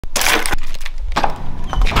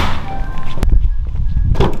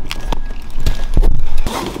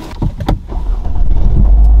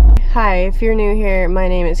Hi, if you're new here, my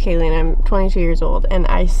name is Kayli and I'm 22 years old and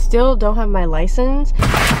I still don't have my license.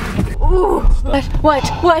 Ooh! What?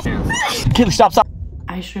 Kayli, stop!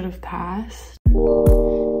 I should have passed.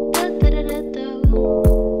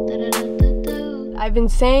 I've been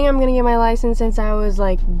saying I'm gonna get my license since I was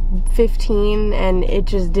like 15 and it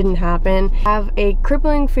just didn't happen. I have a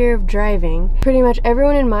crippling fear of driving. Pretty much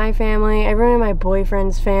everyone in my family, everyone in my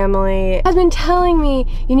boyfriend's family has been telling me,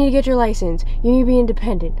 you need to get your license, you need to be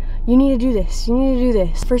independent, you need to do this, you need to do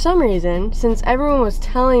this. For some reason, since everyone was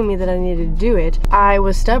telling me that I needed to do it, I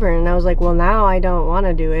was stubborn and I was like, well, now I don't want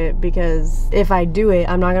to do it because if I do it,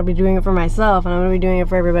 I'm not gonna be doing it for myself and I'm gonna be doing it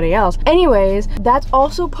for everybody else. Anyways, that's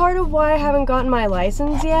also part of why I haven't gotten my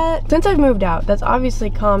license yet. Since I've moved out, that's obviously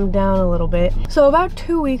calmed down a little bit. So about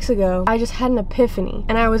 2 weeks ago, I just had an epiphany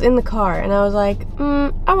and I was in the car and I was like,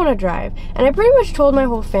 I want to drive. And I pretty much told my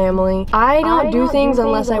whole family, I don't do things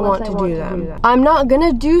unless I want to do them. I'm not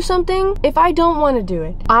gonna do something if I don't want to do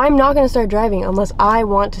it. I'm not gonna start driving unless I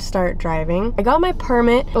want to start driving. I got my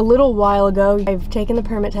permit a little while ago. I've taken the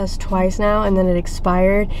permit test twice now and then it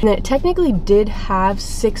expired. And it technically did have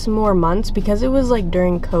 6 more months because it was like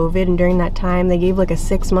during COVID and during that time they gave like a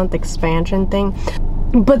 6-month expansion thing.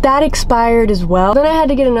 But that expired as well. Then I had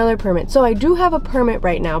to get another permit. So I do have a permit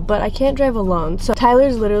right now, but I can't drive alone. So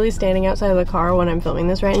Tyler's literally standing outside of the car when I'm filming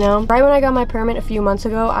this right now. Right when I got my permit a few months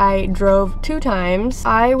ago, I drove 2 times.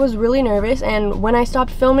 I was really nervous, and when I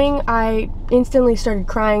stopped filming, I instantly started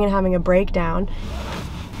crying and having a breakdown.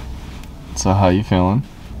 So how you feeling?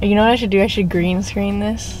 You know what I should do? I should green screen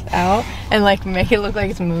this out and like make it look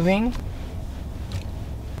like it's moving.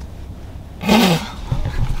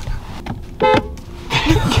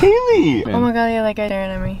 Kayli! Oh my god, yeah, that guy staring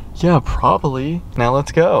at me. Yeah, probably. Now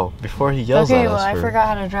let's go before he yells at us. Okay, well, I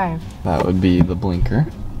forgot how to drive. That would be the blinker.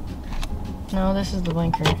 No, this is the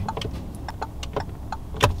blinker.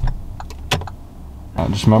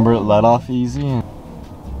 Just remember, let off easy.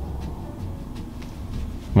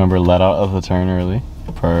 Remember, let out of the turn early.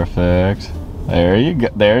 Perfect. There you go.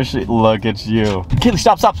 There she. Look at you. Kayli,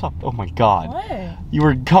 stop. Oh my god. What? You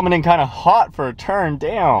were coming in kind of hot for a turn.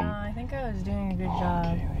 Damn. No, I think I was doing a good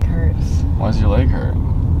job. It hurts. Why does your leg hurt?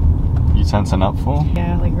 You tensing up full?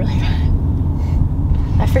 Yeah, like really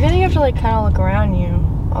bad. I forget you have to like kind of look around you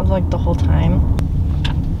like the whole time.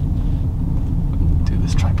 Dude,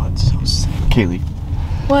 this tripod's so sick. Kayli.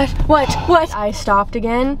 What? I stopped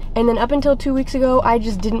again, and then up until 2 weeks ago, I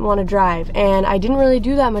just didn't want to drive, and I didn't really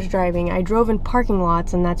do that much driving. I drove in parking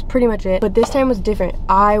lots, and that's pretty much it, but this time was different.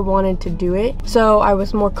 I wanted to do it, so I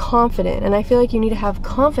was more confident, and I feel like you need to have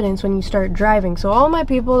confidence when you start driving. So all my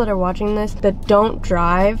people that are watching this that don't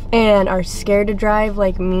drive and are scared to drive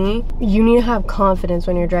like me, you need to have confidence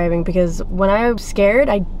when you're driving, because when I'm scared,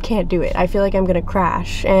 I can't do it. I feel like I'm gonna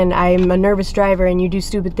crash, and I'm a nervous driver, and you do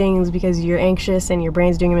stupid things because you're anxious and your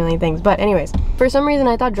brain's doing a million things. But anyways, for some reason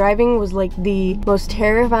I thought driving was like the most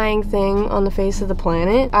terrifying thing on the face of the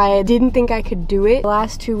planet. I didn't think I could do it. The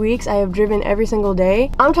last 2 weeks I have driven every single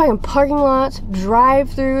day. I'm talking parking lots,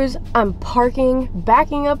 drive-throughs, I'm parking,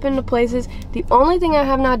 backing up into places. The only thing I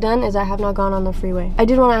have not done is I have not gone on the freeway. I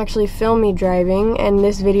did want to actually film me driving, and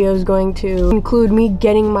this video is going to include me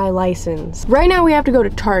getting my license. Right now we have to go to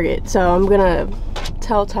Target, so I'm gonna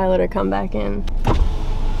tell Tyler to come back in.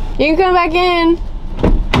 You can come back in.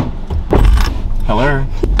 Hello.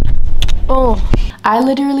 Oh, I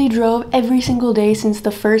literally drove every single day since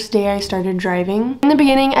the first day I started driving. In the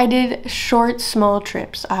beginning, I did short, small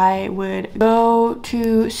trips. I would go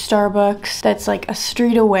to Starbucks that's like a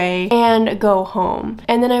street away and go home.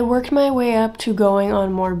 And then I worked my way up to going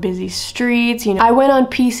on more busy streets. You know, I went on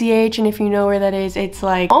PCH, and if you know where that is, it's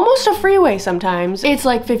like almost a freeway sometimes. It's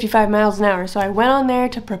like 55 miles an hour. So I went on there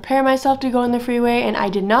to prepare myself to go on the freeway, and I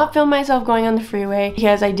did not film myself going on the freeway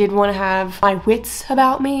because I did want to have my wits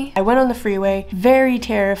about me. I went on the freeway. Very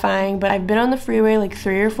terrifying, but I've been on the freeway like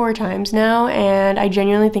 3 or 4 times now, and I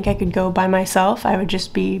genuinely think I could go by myself. I would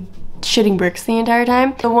just be shitting bricks the entire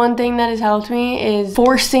time. The one thing that has helped me is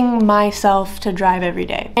forcing myself to drive every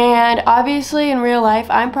day. And obviously in real life,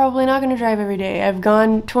 I'm probably not gonna drive every day. I've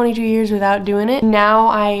gone 22 years without doing it. Now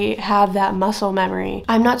I have that muscle memory.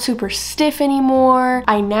 I'm not super stiff anymore.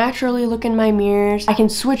 I naturally look in my mirrors. I can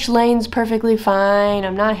switch lanes perfectly fine.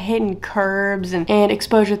 I'm not hitting curbs, and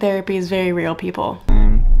exposure therapy is very real, people.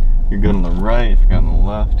 You're good on the right, if you're good on the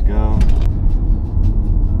left, go.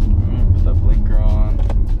 Put that blinker on.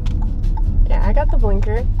 Yeah, I got the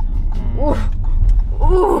blinker. Ooh.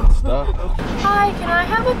 Ooh. Stop. Hi, can I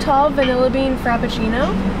have a tall vanilla bean frappuccino?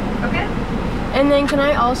 Okay. And then can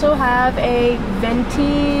I also have a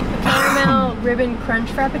venti caramel ribbon crunch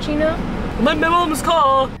frappuccino? My mom's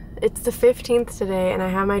call. It's the 15th today, and I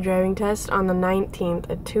have my driving test on the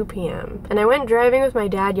 19th at 2 p.m. And I went driving with my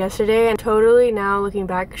dad yesterday, and totally now looking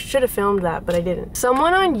back, should have filmed that, but I didn't.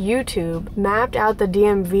 Someone on YouTube mapped out the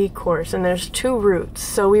DMV course, and there's 2 routes.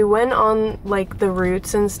 So we went on like the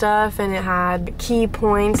routes and stuff, and it had key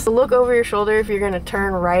points. Look over your shoulder if you're gonna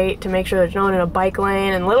turn right to make sure there's no one in a bike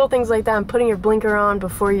lane, and little things like that, and putting your blinker on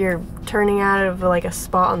before you're turning out of like a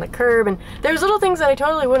spot on the curb. And there's little things that I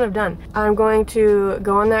totally wouldn't have done. I'm going to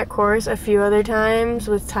go on that course a few other times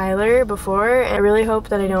with Tyler before, and I really hope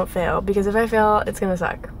that I don't fail, because if I fail, it's gonna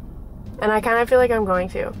suck. And I kind of feel like I'm going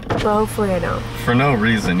to, but hopefully I don't. For no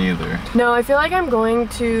reason either. No, I feel like I'm going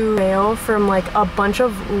to fail from like a bunch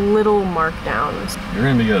of little markdowns. You're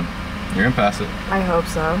gonna be good. You're gonna pass it. I hope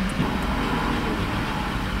so.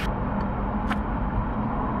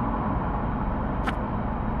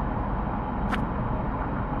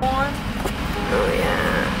 Oh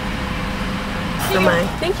yeah.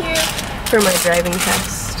 For my driving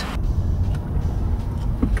test.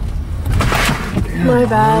 My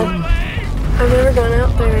bad. I've never gone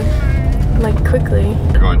out there like quickly.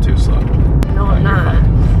 You're going too slow. No, I'm not.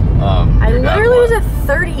 I literally was at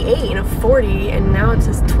 38 and a 40, and now it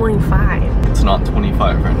says 25. It's not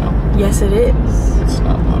 25 right now. Yes, it is. It's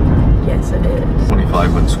not, though. Yes, it is.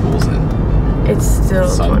 25 when school's in. It's still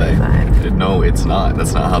Sunday. 25. No, it's not.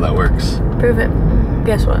 That's not how that works. Prove it.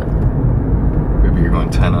 Guess what? Maybe you're going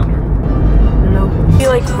 10 under. Nope. He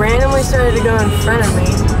like randomly started to go in front of me.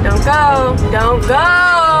 Don't go! Don't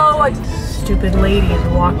go! Stupid lady is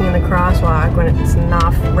walking in the crosswalk when it's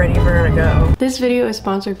not ready for her to go. This video is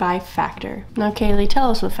sponsored by Factor. Now Kaylee, tell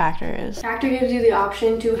us what Factor is. Factor gives you the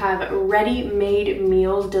option to have ready-made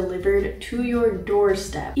meals delivered to your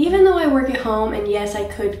doorstep. Even though I work at home, and yes, I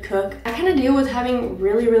could cook, I kind of deal with having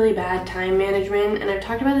really bad time management, and I've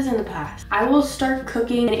talked about this in the past. I will start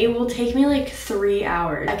cooking and it will take me like 3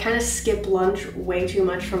 hours. I kind of skip lunch way too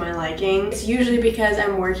much for my liking. It's usually because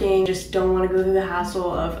I'm working, just don't want to go through the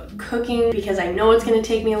hassle of cooking, because I know it's going to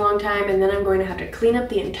take me a long time, and then I'm going to have to clean up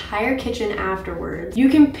the entire kitchen afterwards. You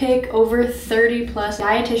can pick over 30 plus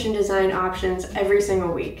dietitian designed options every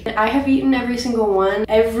single week. I have eaten every single one.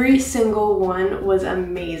 Every single one was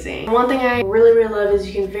amazing. One thing I really love is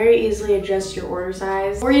you can very easily adjust your order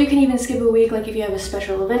size, or you can even skip a week, like if you have a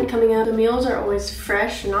special event coming up. The meals are always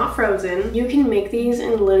fresh, not frozen. You can make these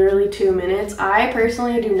in literally 2 minutes. I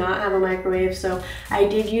personally do not have a microwave, so I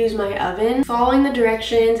did use my oven. Following the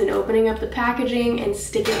directions and opening up the packaging and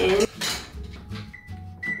stick it in.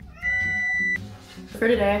 For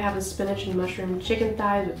today, I have a spinach and mushroom chicken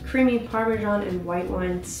thighs with creamy Parmesan and white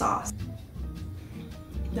wine sauce.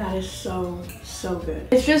 That is so good.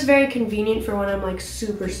 It's just very convenient for when I'm like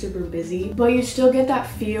super busy, but you still get that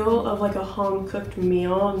feel of like a home cooked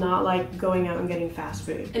meal, not like going out and getting fast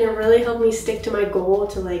food. And it really helped me stick to my goal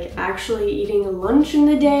to like actually eating lunch in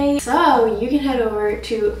the day. So you can head over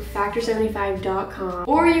to factor75.com,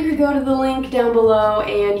 or you could go to the link down below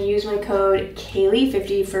and use my code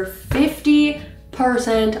KAYLI50 for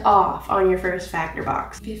 50% off on your first Factor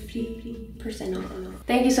box. 50% off.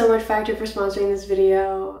 Thank you so much, Factor, for sponsoring this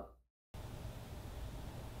video.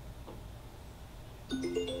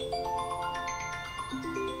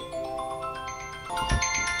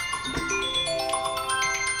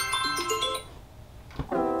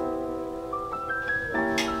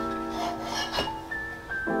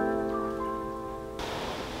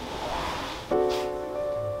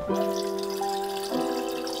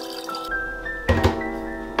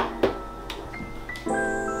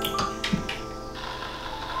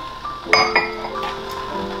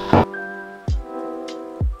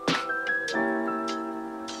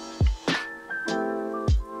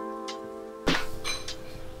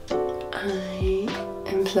 I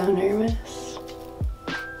am so nervous.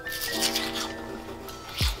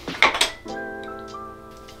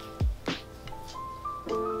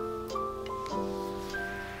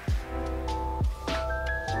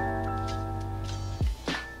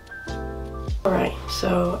 Alright,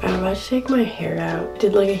 so I'm about to take my hair out. I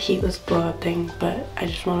did like a heatless blow up thing, but I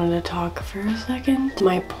just wanted to talk for a second.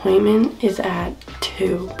 My appointment is at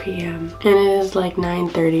 2 p.m. and it is like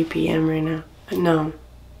 9:30 p.m. right now. No,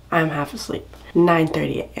 I'm half asleep.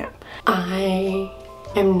 9:30 a.m. I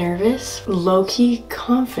am nervous, low-key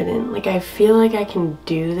confident. Like I feel like I can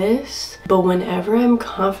do this, but whenever I'm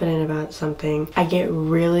confident about something, I get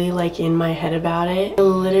really like in my head about it. I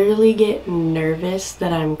literally get nervous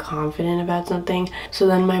that I'm confident about something, so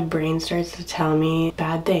then my brain starts to tell me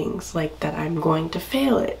bad things, like that I'm going to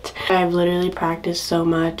fail it. I've literally practiced so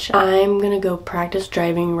much. I'm gonna go practice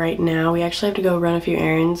driving right now. We actually have to go run a few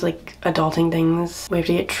errands, like adulting things. We have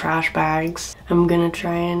to get trash bags. I'm gonna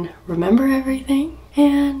try and remember everything,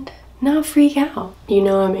 and not freak out. You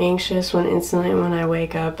know I'm anxious when instantly when I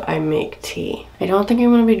wake up, I make tea. I don't think I'm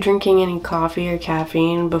gonna be drinking any coffee or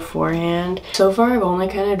caffeine beforehand. So far, I've only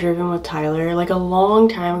kind of driven with Tyler. Like a long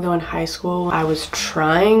time ago in high school, I was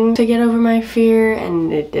trying to get over my fear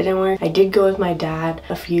and it didn't work. I did go with my dad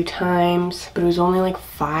a few times, but it was only like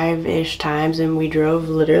 5-ish times and we drove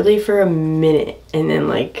literally for a minute and then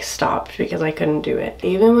like stopped because I couldn't do it.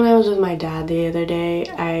 Even when I was with my dad the other day,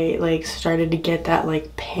 I like started to get that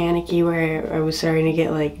like panicky where I was starting to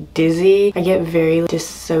get like dizzy. I get very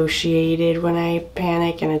dissociated when I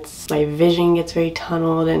panic and it's my vision gets very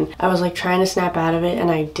tunneled, and I was like trying to snap out of it and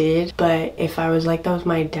I did, but if I was like that with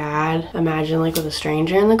my dad, imagine like with a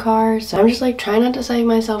stranger in the car. So I'm just like trying not to psych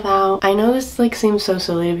myself out. I know this like seems so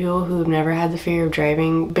silly to people who've never had the fear of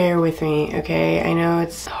driving. Bear with me, okay? I know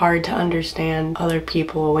it's hard to understand other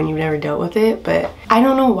people when you've never dealt with it, but I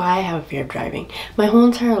don't know why I have a fear of driving. My whole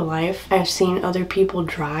entire life I've seen other people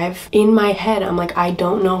drive. In my head I'm like, I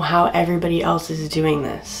don't know how everybody else is doing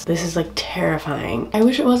this. This is like terrifying. I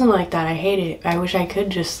wish it wasn't like that. I hate it. I wish I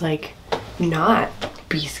could just like not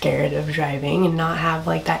be scared of driving and not have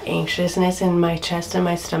like that anxiousness in my chest and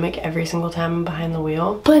my stomach every single time I'm behind the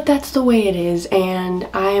wheel. But that's the way it is, and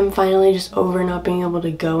I am finally just over not being able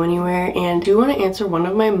to go anywhere. And I do want to answer one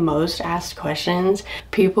of my most asked questions.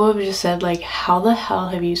 People have just said like, how the hell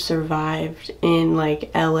have you survived in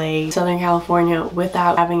like LA, Southern California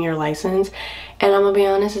without having your license? And I'm gonna be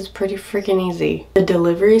honest, it's pretty freaking easy. The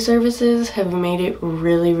delivery services have made it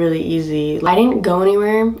really, really easy. I didn't go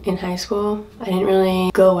anywhere in high school. I didn't really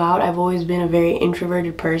go out. I've always been a very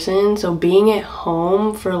introverted person. So being at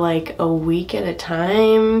home for like a week at a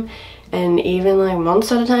time and even like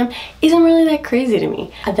months at a time isn't really that crazy to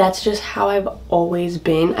me. That's just how I've always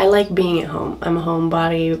been. I like being at home. I'm a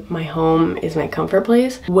homebody. My home is my comfort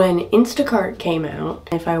place. When Instacart came out,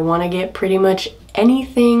 if I want to get pretty much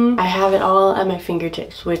anything, I have it all at my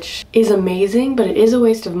fingertips, which is amazing, but it is a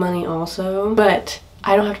waste of money also. But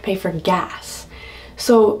I don't have to pay for gas.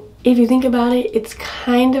 So if you think about it, it's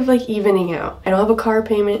kind of like evening out. I don't have a car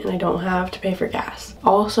payment and I don't have to pay for gas.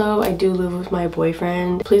 Also, I do live with my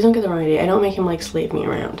boyfriend. Please don't get the wrong idea. I don't make him like slave me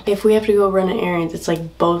around. If we have to go run an errand, it's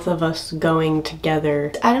like both of us going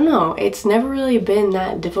together. I don't know. It's never really been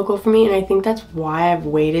that difficult for me, and I think that's why I've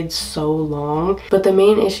waited so long. But the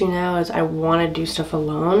main issue now is I want to do stuff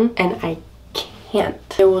alone and I can't.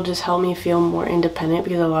 It will just help me feel more independent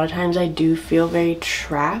because a lot of times I do feel very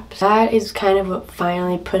trapped. That is kind of what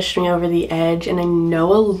finally pushed me over the edge, and I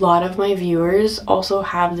know a lot of my viewers also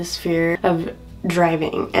have this fear of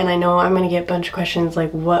driving, and I know I'm gonna get a bunch of questions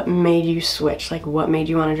like, what made you switch? Like, what made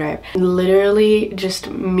you want to drive? Literally just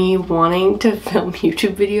me wanting to film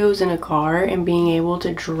YouTube videos in a car and being able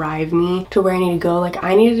to drive me to where I need to go. Like,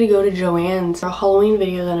 I needed to go to Joann's, a Halloween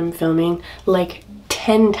video that I'm filming, like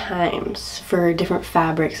 10 times for different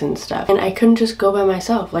fabrics and stuff, and I couldn't just go by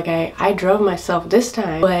myself. Like I drove myself this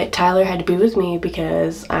time, but Tyler had to be with me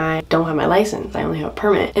because I don't have my license. I only have a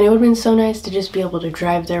permit, and it would have been so nice to just be able to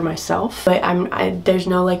drive there myself. But there's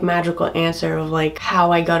no like magical answer of like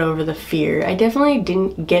how I got over the fear. I definitely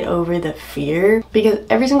didn't get over the fear because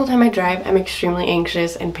every single time I drive, I'm extremely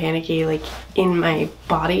anxious and panicky, like in my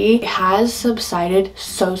body. It has subsided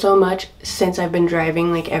so much since I've been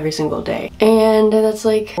driving like every single day. And that's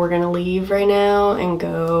like, we're gonna leave right now and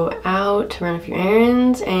go out to run a few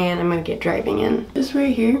errands, and I'm gonna get driving in. This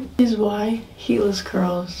right here is why heatless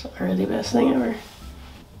curls are the best thing ever.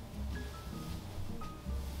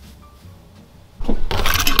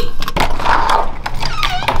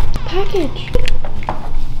 Package.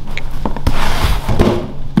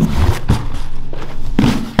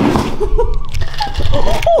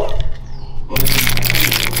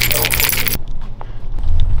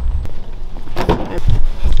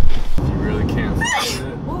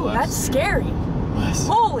 That's scary. What?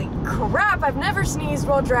 Holy crap, I've never sneezed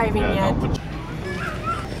while driving yet.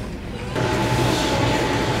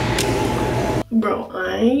 Bro,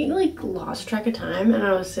 I like lost track of time and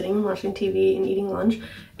I was sitting and watching TV and eating lunch,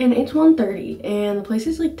 and it's 1:30 and the place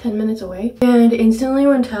is like 10 minutes away. And instantly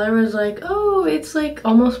when Tyler was like, oh, it's like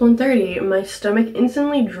almost 1:30, my stomach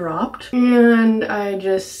instantly dropped and I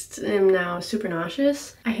just am now super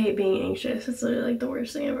nauseous. I hate being anxious. It's literally like the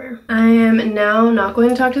worst thing ever. I am now not going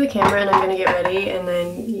to talk to the camera and I'm gonna get ready, and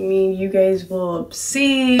then you guys will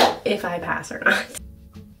see if I pass or not.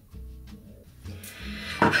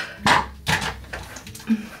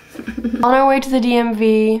 On our way to the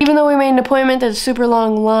DMV, even though we made an appointment that's a super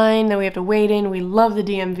long line that we have to wait in, we love the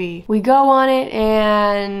DMV. We go on it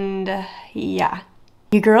and yeah.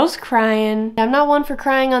 Your girl's crying. I'm not one for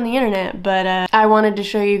crying on the internet, but I wanted to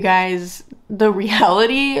show you guys the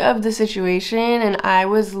reality of the situation, and I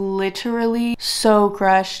was literally so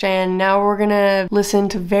crushed. And now we're gonna listen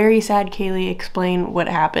to very sad Kaylee explain what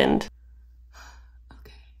happened.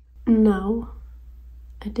 Okay. No,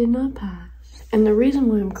 I did not pass. And the reason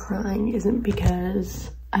why I'm crying isn't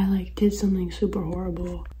because I like did something super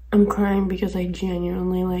horrible. I'm crying because I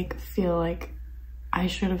genuinely like feel like I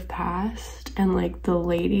should have passed, and like the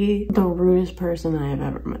lady, the rudest person I have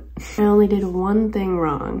ever met. I only did one thing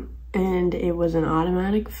wrong, and it was an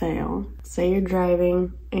automatic fail. Say you're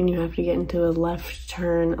driving and you have to get into a left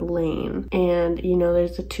turn lane, and you know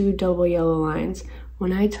there's the 2 double yellow lines.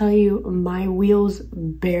 When I tell you my wheels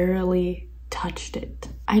barely touched it,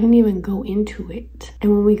 I didn't even go into it.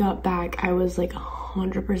 And when we got back, I was like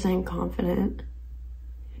 100% confident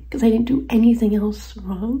because I didn't do anything else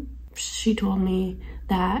wrong. She told me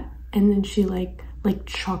that, and then she like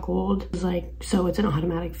chuckled. It was like, so it's an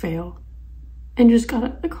automatic fail, and just got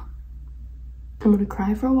it. Like, I'm gonna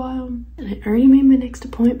cry for a while. And I already made my next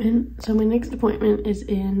appointment. So my next appointment is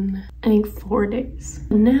in, I think, 4 days.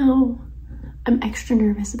 And now I'm extra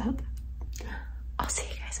nervous about that. I'll see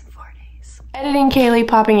you guys in 4 days. Editing Kaylee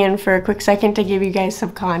popping in for a quick second to give you guys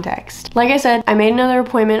some context. Like I said, I made another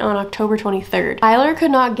appointment on October 23rd. Tyler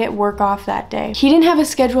could not get work off that day. He didn't have a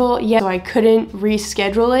schedule yet, so I couldn't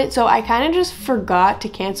reschedule it. So I kind of just forgot to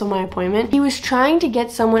cancel my appointment. He was trying to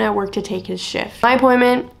get someone at work to take his shift. My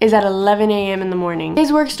appointment is at 11 a.m. in the morning.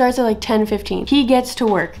 His work starts at like 10:15. He gets to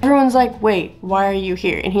work. Everyone's like, wait, why are you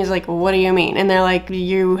here? And he's like, what do you mean? And they're like,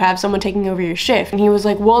 you have someone taking over your shift. And he was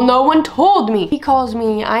like, well, no one told me. He calls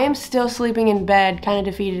me. I am still sleeping in bed, kind of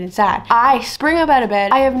defeated and sad. I spring up out of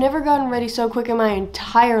bed. I have never gotten ready so quick in my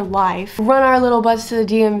entire life. Run our little butts to the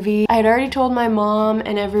DMV. I had already told my mom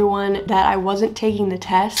and everyone that I wasn't taking the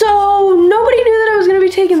test. So nobody knew that I was gonna be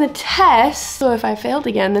taking the test. So if I failed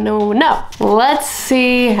again, then no one would know. Let's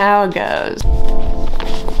see how it goes.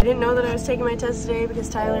 I didn't know that I was taking my test today because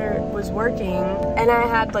Tyler was working and I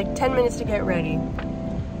had like 10 minutes to get ready.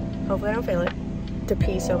 Hopefully I don't fail it. To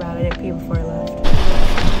pee so bad I didn't pee before I left.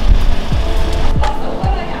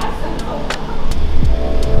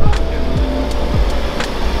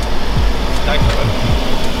 I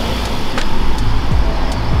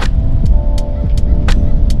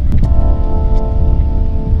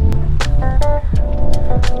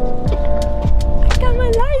got my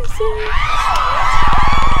license!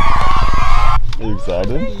 Are you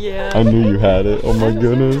excited? Yeah. I knew you had it. Oh my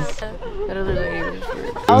goodness. That other lady was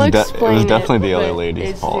rude. I'll explain it was definitely the other but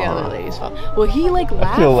lady's fault. It's the other lady's fault. Well, he like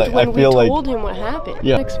laughed when we told him what happened.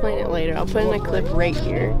 Yeah. I'll explain it later. I'll put in a clip right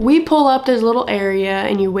here. We pull up, there's a little area,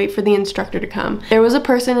 and you wait for the instructor to come. There was a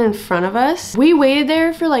person in front of us. We waited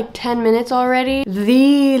there for like 10 minutes already.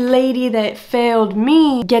 The lady that failed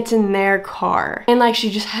me gets in their car. And like she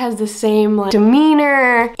just has the same like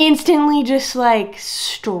demeanor. Instantly just like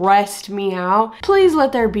stressed me out. Please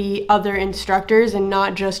let there be other instructors and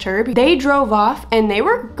not just her. They drove off and they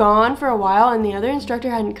were gone for a while and the other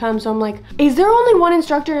instructor hadn't come. So I'm like, is there only one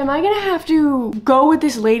instructor? Am I gonna have to go with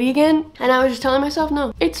this lady again? And I was just telling myself,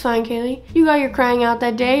 no, it's fine, Kaylee. You got your crying out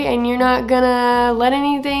that day and you're not gonna let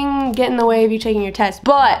anything get in the way of you taking your test.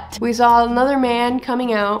 But we saw another man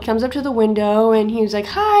coming out, comes up to the window and he was like,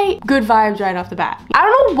 hi. Good vibes right off the bat. I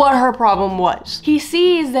don't know what her problem was. He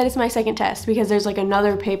sees that it's my second test because there's like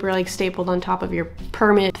another paper like stapled on top of your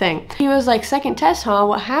permit thing. He was like, second test, huh?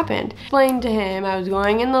 What happened? Explained to him I was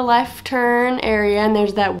going in the left turn area and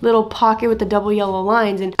there's that little pocket with the double yellow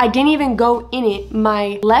lines and I didn't even go in it.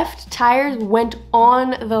 My left tires went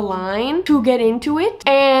on the line to get into it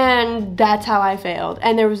and that's how I failed.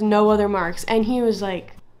 And there was no other marks. And he was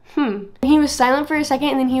like, He was silent for a second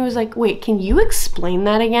and then he was like, wait, can you explain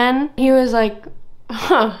that again? He was like,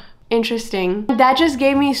 huh. Interesting. That just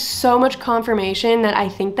gave me so much confirmation that I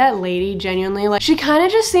think that lady genuinely, like, she kind of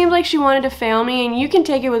just seemed like she wanted to fail me, and you can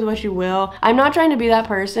take it with what you will. I'm not trying to be that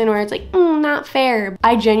person where it's like, not fair.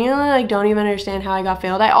 I genuinely like don't even understand how I got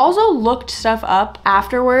failed. I also looked stuff up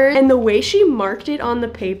afterward, and the way she marked it on the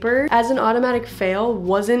paper as an automatic fail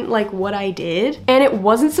wasn't like what I did, and it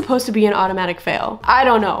wasn't supposed to be an automatic fail. I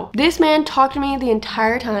don't know. This man talked to me the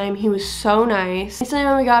entire time. He was so nice. Instantly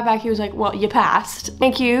when we got back, he was like, well, you passed.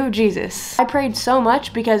 Thank you, Jesus. I prayed so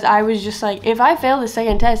much because I was just like, if I fail the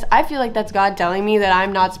second test, I feel like that's God telling me that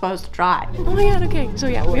I'm not supposed to try. Oh my God, okay. So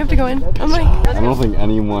yeah, we have to go in. I'm like, I don't think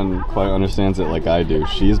anyone quite understands it like I do.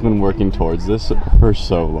 She's been working towards this for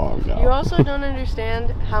so long now. You also don't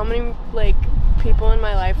understand how many like people in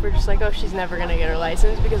my life were just like, oh, she's never gonna get her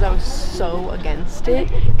license, because I was so against it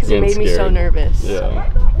because it made me so nervous.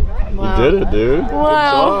 Yeah. Wow. You did it, dude.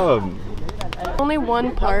 Wow. Good job. Only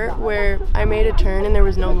one part where I made a turn and there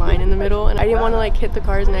was no line in the middle, and I didn't want to like hit the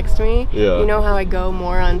cars next to me. Yeah. You know how I go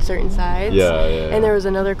more on certain sides? Yeah. And there was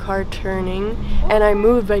another car turning, and I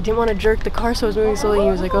moved, but I didn't want to jerk the car, so I was moving slowly. And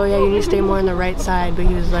he was like, "Oh yeah, you need to stay more on the right side," but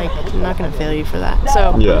he was like, "I'm not gonna fail you for that."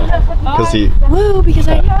 So yeah, because he. Woo! Because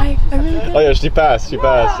I really. Oh yeah, she passed.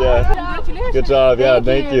 Yeah. Good job. Yeah,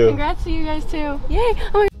 thank you. Congrats to you guys too. Yay!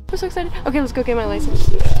 Oh my God, I'm so excited. Okay, let's go get my license.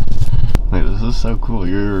 Wait, this is so cool.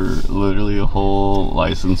 You're literally a whole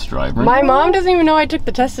licensed driver. My mom doesn't even know I took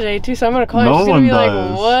the test today too, so I'm gonna call her. She's gonna be like,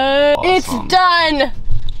 "What? Awesome. It's done!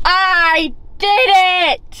 I did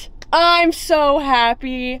it! I'm so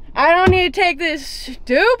happy. I don't need to take this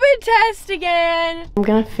stupid test again." I'm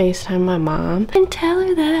gonna FaceTime my mom and tell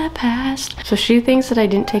her that I passed. So she thinks that I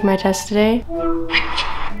didn't take my test today.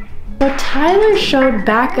 But Tyler showed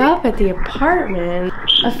back up at the apartment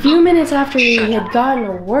a few minutes after he had gotten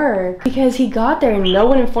to work because he got there and no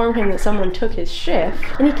one informed him that someone took his shift.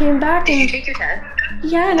 And he came back and— Did you take your test?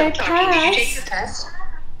 Yeah, and I passed. Did you take your test?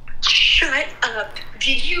 Shut up.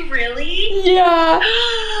 Did you really? Yeah.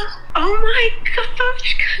 Oh my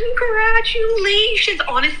gosh, congratulations.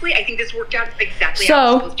 Honestly, I think this worked out exactly how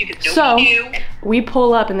it was supposed to, because nobody knew. We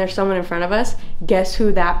pull up and there's someone in front of us. Guess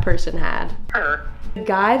who that person had? Her. The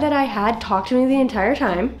guy that I had talked to me the entire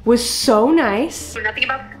time was so nice. So nothing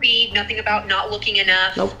about speed, nothing about not looking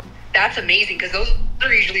enough. Nope. That's amazing, because those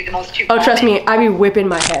are usually the most two. Oh, trust me, I be whipping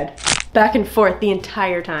my head back and forth the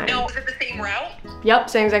entire time. No, is it the same route? Yep,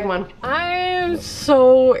 same exact one. I am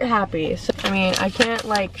so happy. So, I mean, I can't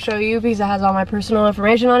like show you because it has all my personal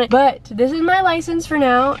information on it, but this is my license for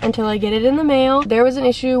now until I get it in the mail. There was an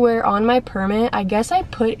issue where on my permit, I guess I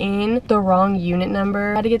put in the wrong unit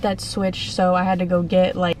number. I had to get that switched, so I had to go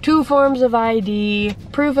get like 2 forms of ID,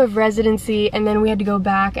 proof of residency, and then we had to go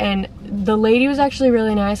back, and the lady was actually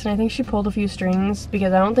really nice, and I think she pulled a few strings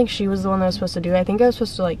because I don't think she was the one that was supposed to do it. I think I was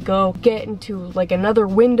supposed to like go get into like another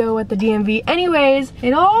window at the DMV. Anyways,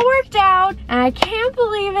 it all worked out and I can't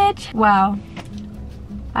believe it. Wow.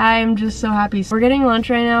 I'm just so happy. So we're getting lunch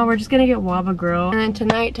right now. We're just gonna get Waba Grill. And then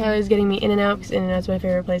tonight, Tyler's getting me In-N-Out because In-N-Out's my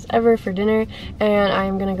favorite place ever for dinner. And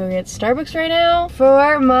I'm gonna go get Starbucks right now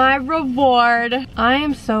for my reward. I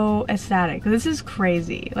am so ecstatic. This is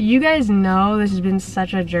crazy. Like, you guys know this has been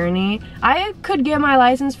such a journey. I could get my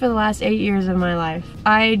license for the last 8 years of my life.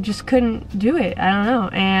 I just couldn't do it. I don't know.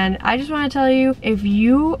 And I just wanna tell you, if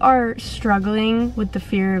you are struggling with the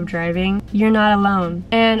fear of driving, you're not alone.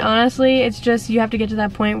 And honestly, it's just, you have to get to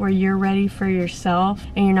that point where you're ready for yourself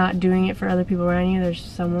and you're not doing it for other people around you. There's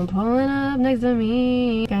someone pulling up next to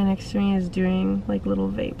me. The guy next to me is doing like little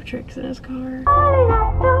vape tricks in his car.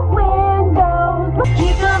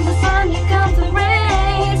 Here comes the sun, here comes the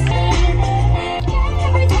rain.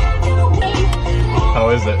 How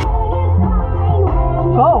is it?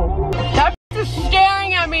 Oh, that's just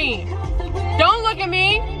staring at me. Don't look at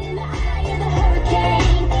me.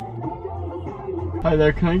 Hi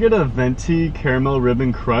there, can I get a venti caramel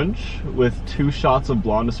ribbon crunch with 2 shots of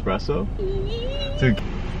blonde espresso?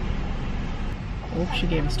 Oh, she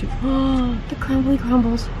gave us 2. The crumbly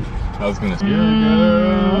crumbles. I was gonna say,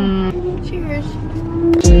 Cheers.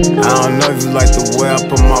 I don't know if you like the way I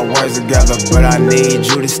put my words together, but I need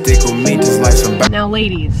you to stick with me just like some. Now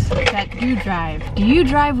ladies that do you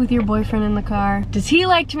drive with your boyfriend in the car? Does he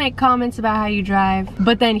like to make comments about how you drive,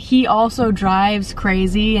 but then he also drives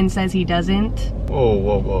crazy and says he doesn't?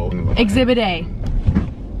 Whoa. Exhibit A.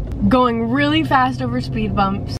 Going really fast over speed bumps.